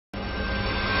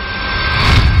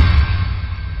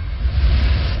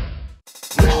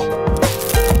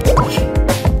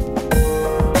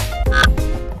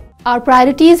Our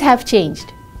priorities have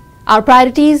changed. Our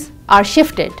priorities are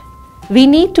shifted. We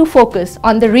need to focus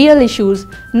on the real issues,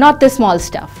 not the small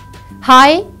stuff.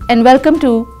 Hi and welcome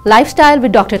to Lifestyle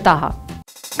with Dr. Taha.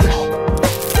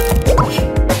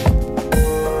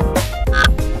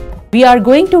 We are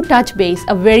going to touch base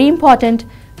a very important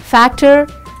factor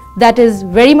that is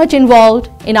very much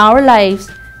involved in our lives,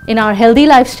 in our healthy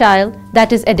lifestyle,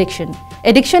 that is addiction.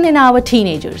 Addiction in our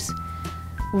teenagers.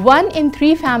 1 in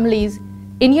 3 families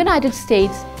in United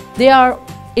States, they are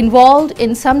involved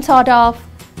in some sort of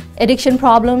addiction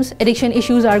problems, addiction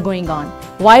issues are going on.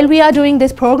 While we are doing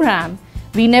this program,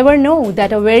 we never know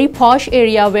that a very posh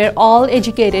area where all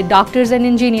educated doctors and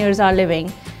engineers are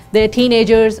living, their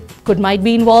teenagers might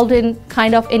be involved in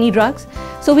kind of any drugs.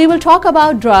 So we will talk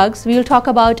about drugs, we will talk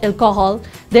about alcohol,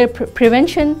 their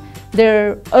prevention,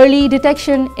 their early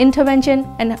detection, intervention,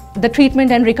 and the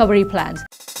treatment and recovery plans.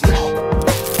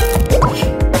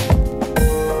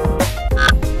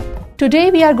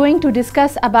 Today we are going to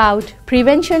discuss about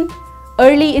prevention,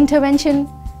 early intervention,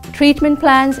 treatment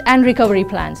plans and recovery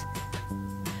plans.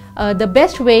 The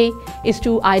best way is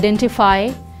to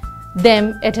identify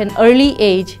them at an early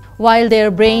age while their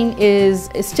brain is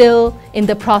still in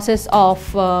the process of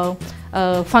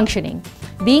functioning.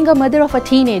 Being a mother of a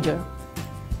teenager,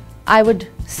 I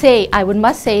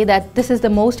must say that this is the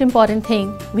most important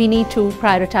thing we need to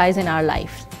prioritize in our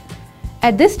lives.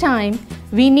 At this time,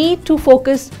 we need to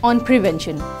focus on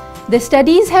prevention. The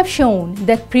studies have shown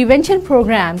that prevention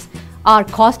programs are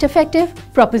cost-effective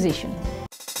proposition.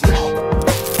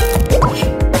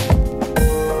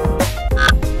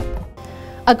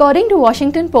 According to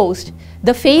Washington Post,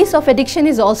 the face of addiction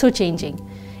is also changing.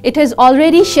 It has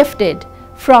already shifted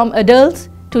from adults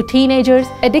to teenagers.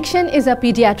 Addiction is a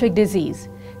pediatric disease.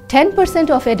 10%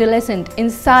 of adolescents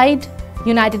inside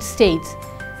United States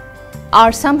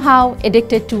are somehow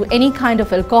addicted to any kind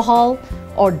of alcohol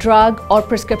or drug or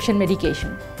prescription medication.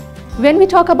 When we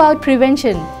talk about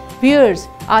prevention, viewers,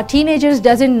 our teenagers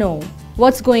doesn't know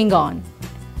what's going on,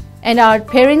 and our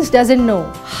parents doesn't know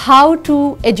how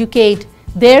to educate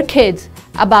their kids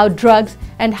about drugs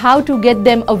and how to get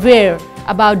them aware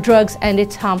about drugs and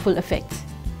its harmful effects.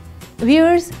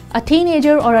 Viewers, a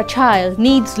teenager or a child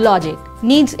needs logic,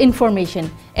 needs information,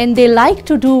 and they like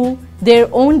to do their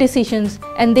own decisions,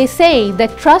 and they say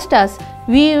that trust us,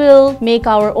 we will make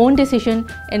our own decision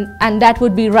and that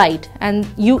would be right, and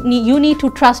you need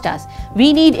to trust us.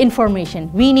 We need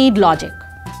information, we need logic.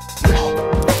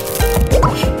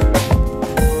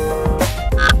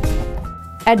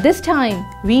 At this time,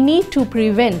 we need to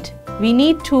prevent, we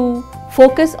need to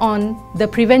focus on the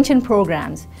prevention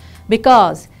programs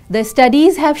because the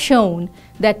studies have shown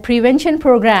that prevention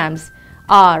programs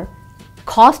are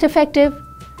cost-effective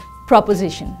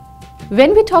proposition.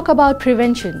 When we talk about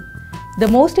prevention, the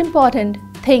most important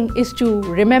thing is to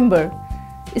remember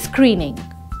screening.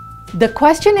 The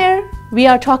questionnaire we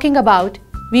are talking about,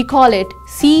 we call it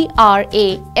CRAFFT.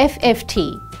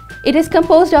 It is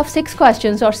composed of 6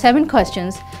 questions or 7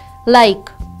 questions like,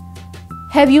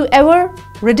 have you ever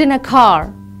ridden a car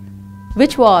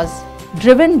which was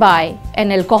driven by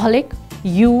an alcoholic,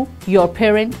 you, your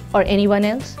parent, or anyone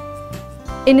else?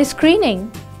 In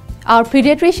screening, our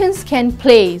pediatricians can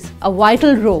play a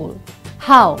vital role.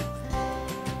 How?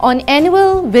 On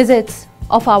annual visits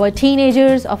of our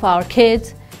teenagers, of our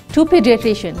kids to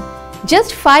pediatrician,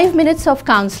 just 5 minutes of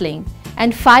counseling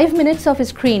and 5 minutes of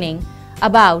screening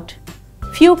about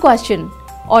few questions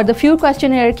or the few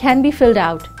questionnaire can be filled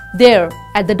out there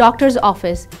at the doctor's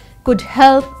office could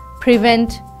help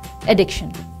prevent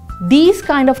addiction. These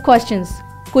kind of questions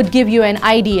could give you an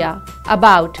idea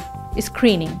about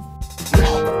screening.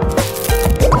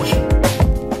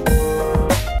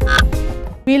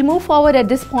 We'll move forward at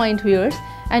this point, viewers,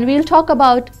 and we'll talk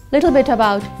about little bit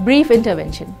about brief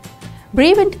intervention.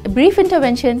 Brief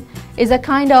intervention is a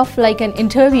kind of like an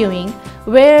interviewing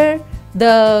where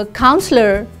the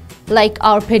counselor, like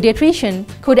our pediatrician,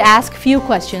 could ask few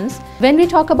questions. When we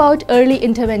talk about early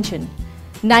intervention,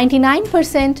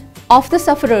 99% of the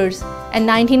sufferers and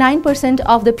 99%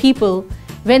 of the people,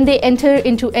 when they enter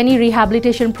into any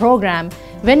rehabilitation program,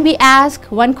 when we ask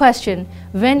one question,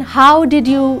 how did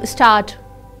you start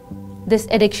this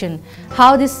addiction,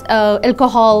 how this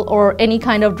alcohol or any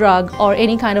kind of drug or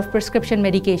any kind of prescription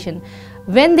medication,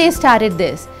 when they started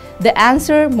this, the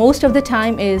answer most of the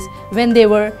time is when they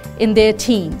were in their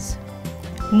teens.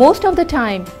 Most of the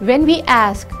time when we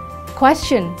ask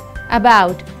question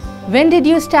about when did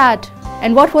you start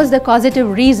and what was the causative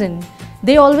reason,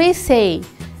 they always say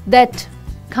that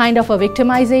kind of a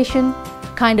victimization,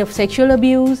 kind of sexual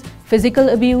abuse, physical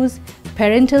abuse,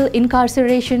 parental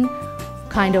incarceration,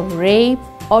 kind of rape,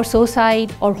 or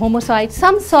suicide or homicide,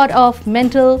 some sort of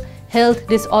mental health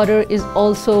disorder is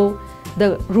also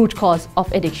the root cause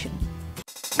of addiction.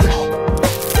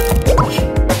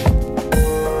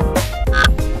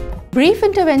 Brief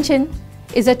intervention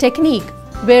is a technique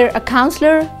where a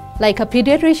counselor, like a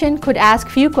pediatrician, could ask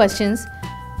few questions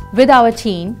with our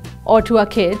teen or to a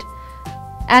kid,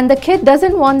 and the kid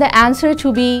doesn't want the answer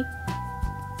to be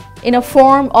in a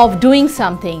form of doing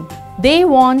something. They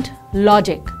want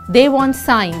logic, they want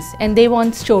science, and they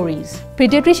want stories.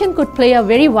 Pediatrician could play a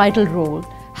very vital role.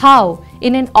 How?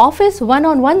 In an office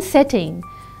one-on-one setting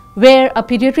where a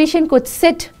pediatrician could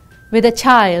sit with a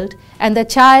child, and the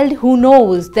child who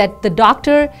knows that the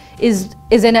doctor is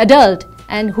an adult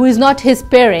and who is not his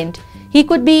parent, he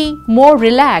could be more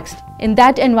relaxed in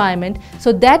that environment.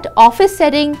 So that office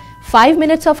setting, 5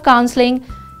 minutes of counseling,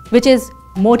 which is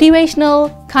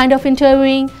motivational kind of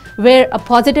interviewing, where a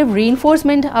positive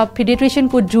reinforcement a pediatrician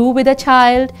could do with a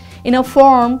child in a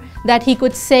form that he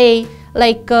could say,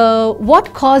 like,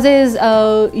 what causes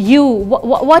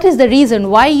what is the reason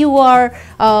why you are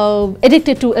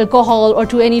addicted to alcohol or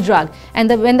to any drug, and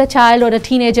when the child or the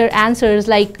teenager answers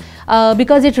like,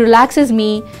 because it relaxes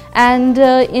me, and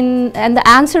the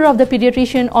answer of the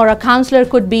pediatrician or a counselor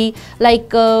could be like,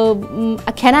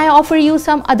 can I offer you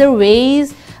some other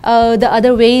ways, the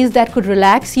other ways that could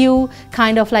relax you,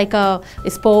 kind of like a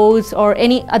sports or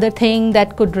any other thing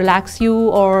that could relax you,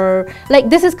 or like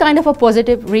this is kind of a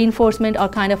positive reinforcement or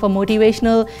kind of a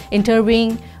motivational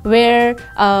interviewing where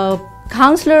a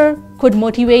counselor could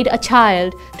motivate a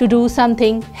child to do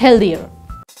something healthier.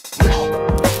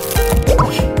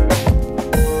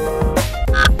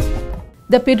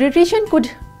 The pediatrician could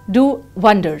do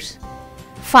wonders.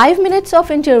 5 minutes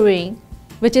of interviewing,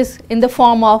 which is in the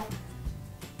form of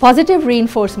positive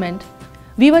reinforcement.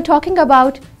 We were talking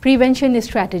about prevention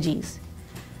strategies.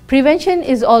 Prevention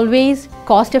is always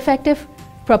cost-effective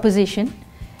proposition.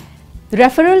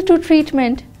 Referral to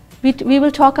treatment, we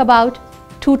will talk about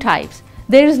two types.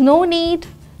 There is no need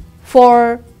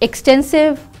for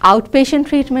extensive outpatient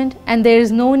treatment, and there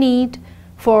is no need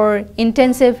for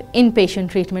intensive inpatient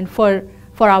treatment for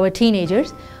our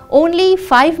teenagers. Only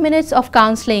 5 minutes of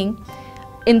counseling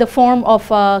in the form of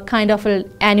a kind of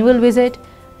an annual visit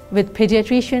with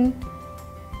pediatrician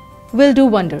will do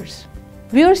wonders.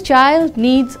 Viewer's child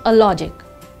needs a logic.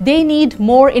 They need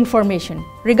more information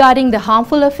regarding the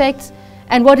harmful effects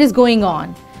and what is going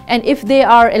on, and if they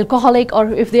are alcoholic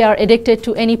or if they are addicted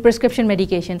to any prescription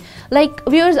medication. Like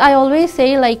viewers, I always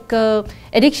say, like,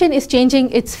 addiction is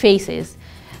changing its faces.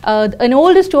 An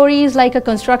old story is like a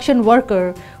construction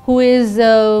worker who is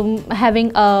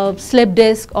having a slip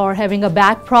disc or having a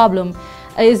back problem,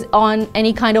 is on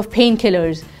any kind of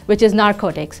painkillers, which is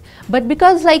narcotics. But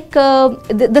because like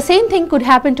the same thing could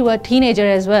happen to a teenager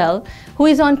as well, who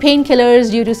is on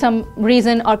painkillers due to some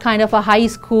reason or kind of a high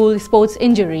school sports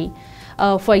injury,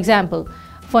 for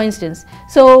instance.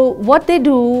 So what they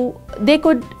do, they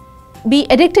could be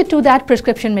addicted to that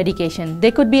prescription medication.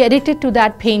 They could be addicted to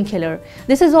that painkiller.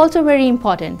 This is also very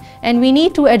important, and we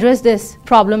need to address this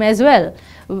problem as well.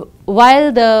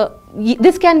 While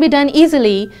this can be done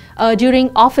easily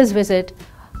during office visit,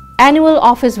 annual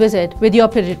office visit with your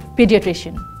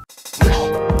pediatrician.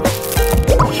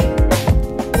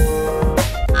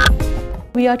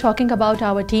 We are talking about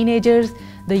our teenagers,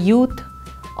 the youth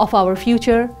of our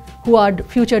future, who are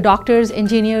future doctors,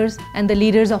 engineers, and the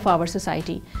leaders of our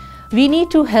society. We need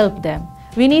to help them.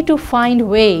 We need to find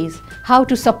ways how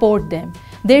to support them.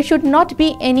 There should not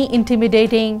be any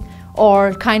intimidating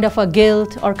or kind of a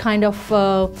guilt or kind of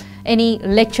any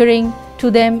lecturing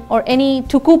to them or any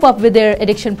to cope up with their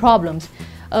addiction problems.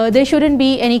 There shouldn't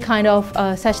be any kind of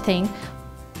such thing.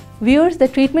 Viewers, the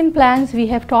treatment plans we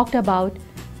have talked about,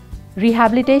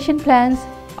 rehabilitation plans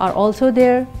are also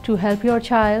there to help your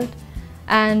child.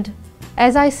 And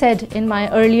as I said in my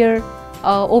earlier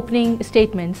opening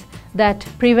statements, that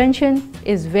prevention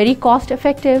is very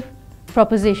cost-effective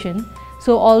proposition.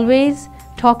 So always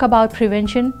talk about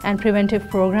prevention and preventive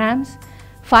programs.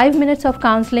 5 minutes of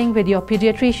counseling with your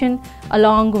pediatrician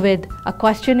along with a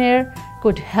questionnaire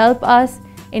could help us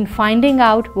in finding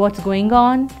out what's going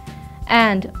on.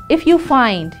 And if you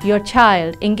find your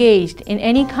child engaged in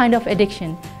any kind of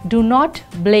addiction, do not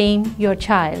blame your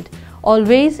child.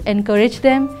 Always encourage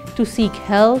them to seek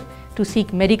help, to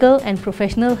seek medical and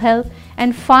professional help,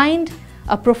 and find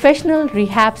a professional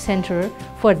rehab center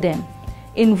for them.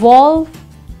 Involve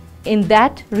in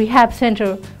that rehab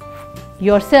center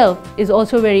yourself is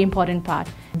also a very important part.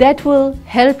 That will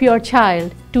help your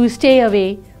child to stay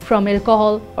away from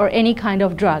alcohol or any kind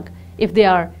of drug if they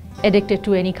are addicted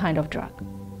to any kind of drug.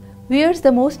 Here's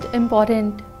the most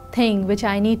important thing which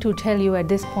I need to tell you at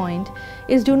this point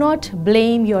is, do not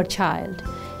blame your child.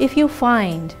 If you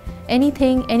find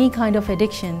anything, any kind of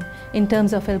addiction in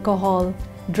terms of alcohol,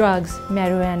 drugs,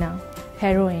 marijuana,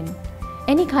 heroin,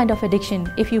 any kind of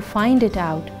addiction, if you find it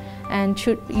out, and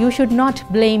you should not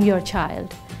blame your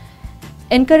child.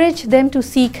 Encourage them to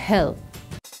seek help.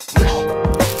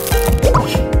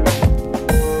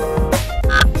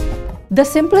 The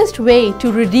simplest way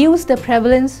to reduce the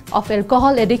prevalence of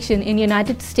alcohol addiction in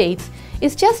United States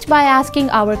is just by asking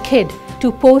our kid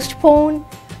to postpone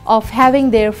of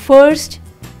having their first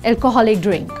alcoholic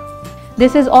drink.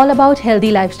 This is all about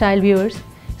healthy lifestyle, viewers.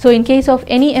 So in case of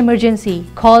any emergency,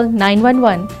 call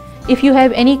 911. If you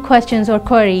have any questions or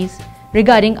queries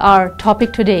regarding our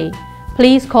topic today,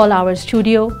 please call our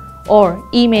studio or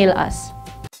email us.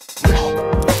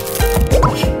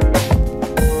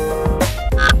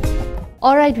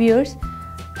 Alright viewers,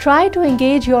 try to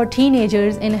engage your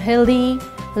teenagers in a healthy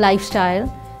lifestyle,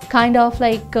 kind of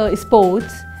like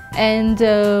sports and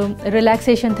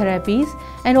relaxation therapies,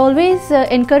 and always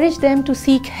encourage them to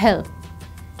seek help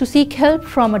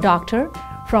from a doctor,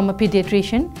 from a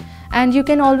pediatrician, and you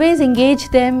can always engage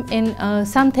them in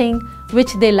something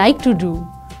which they like to do.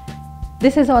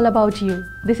 This is all about you.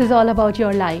 This is all about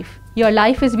your life. Your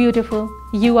life is beautiful.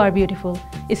 You are beautiful.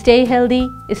 Stay healthy,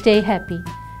 stay happy.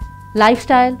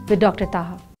 Lifestyle with Dr.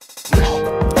 Taha.